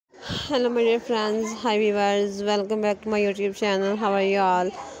Hello my dear friends, hi viewers, welcome back to my YouTube channel. How are you all?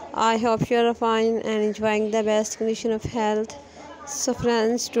 I hope you are fine and enjoying the best condition of health. So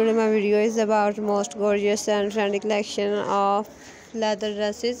friends, today my video is about most gorgeous and trendy collection of leather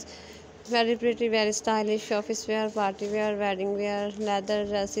dresses. Very pretty, very stylish office wear, party wear, wedding wear, leather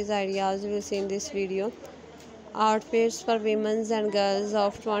dresses ideas you will see in this video. Outfits for women and girls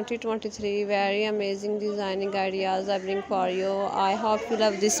of 2023. Very amazing designing ideas I bring for you. I hope you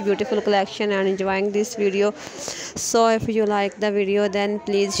love this beautiful collection and enjoying this video. So if you like the video, then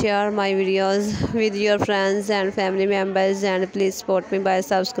please share my videos with your friends and family members, and please support me by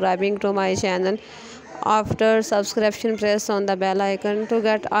subscribing to my channel. After subscription, press on the bell icon to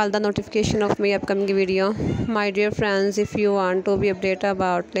get all the notification of my upcoming video. My dear friends, if you want to be updated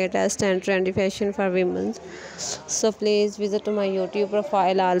about latest and trendy fashion for women, so please visit my YouTube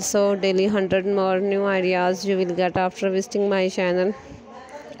profile. Also daily 100 more new ideas you will get after visiting my channel.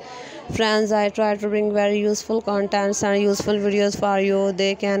 Friends, I try to bring very useful contents and useful videos for you.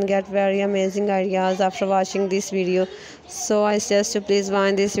 They can get very amazing ideas after watching this video. So I suggest you please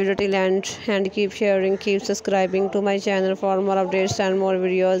find this video till end and keep sharing, keep subscribing to my channel for more updates and more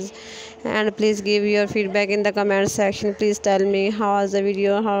videos. And please give your feedback in the comment section. Please tell me how was the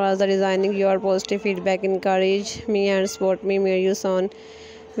video, how was the designing. Your positive feedback encourage me and support me. May you soon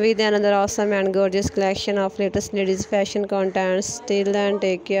with another awesome and gorgeous collection of latest ladies fashion contents. Till then,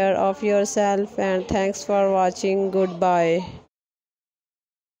 take care of yourself and thanks for watching. Goodbye.